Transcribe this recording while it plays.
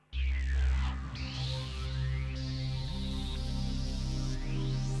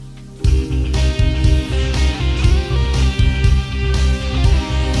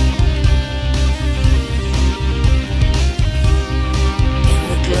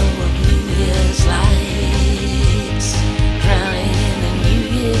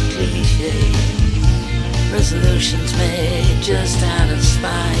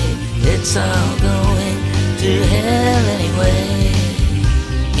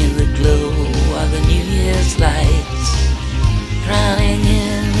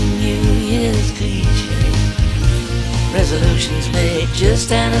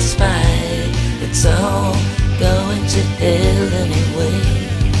just out of spite. It's all going to hell anyway.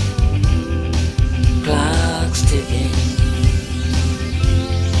 Clock's ticking,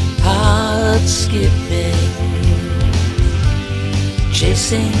 heart skipping,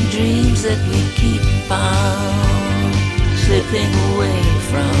 chasing dreams that we keep on slipping away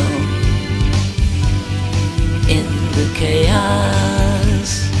from. In the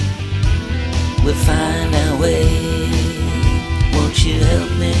chaos, we'll find our way. Won't you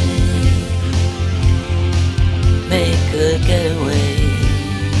help me make a getaway?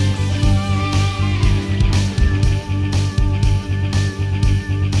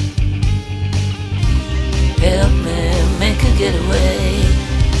 Help me make a getaway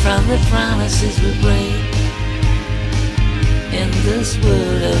from the promises we break in this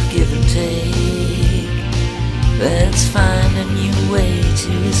world of give and take. Let's find a new way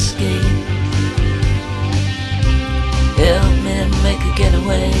to escape. Help me make a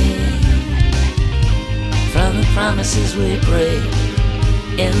getaway from the promises we break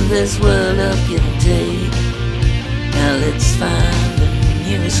in this world of give and take. Now let's find a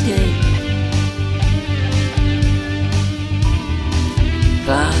new escape.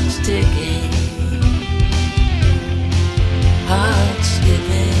 Clock's ticking, heart's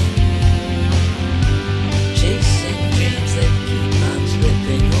skipping, chasing dreams that keep on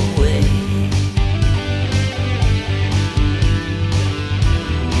slipping away.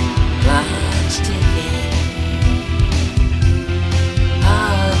 Clock's ticking,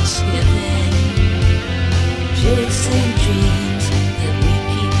 heart's skipping, chasing dreams that we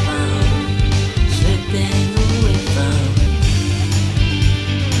keep on slipping away from.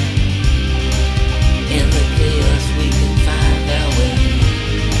 In the chaos we can find our way.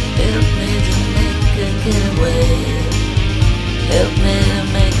 Help me to make a getaway. Help me to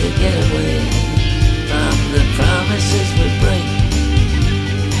make a getaway from the promises we break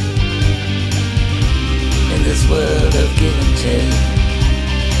in this world of give and take.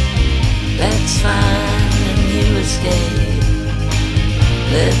 Let's find a new escape.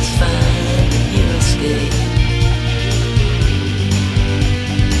 Let's find a new escape.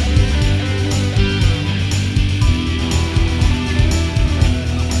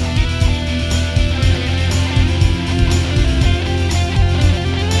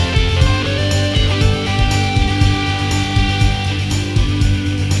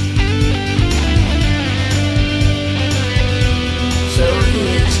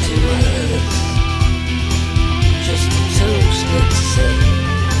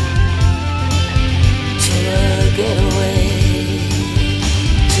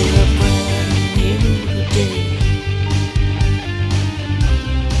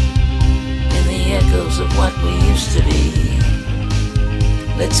 Of what we used to be.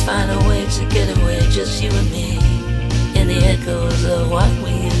 Let's find a way to get away, just you and me, in the echoes of what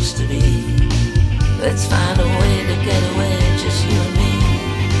we used to be. Let's find a way to get away, just you and me.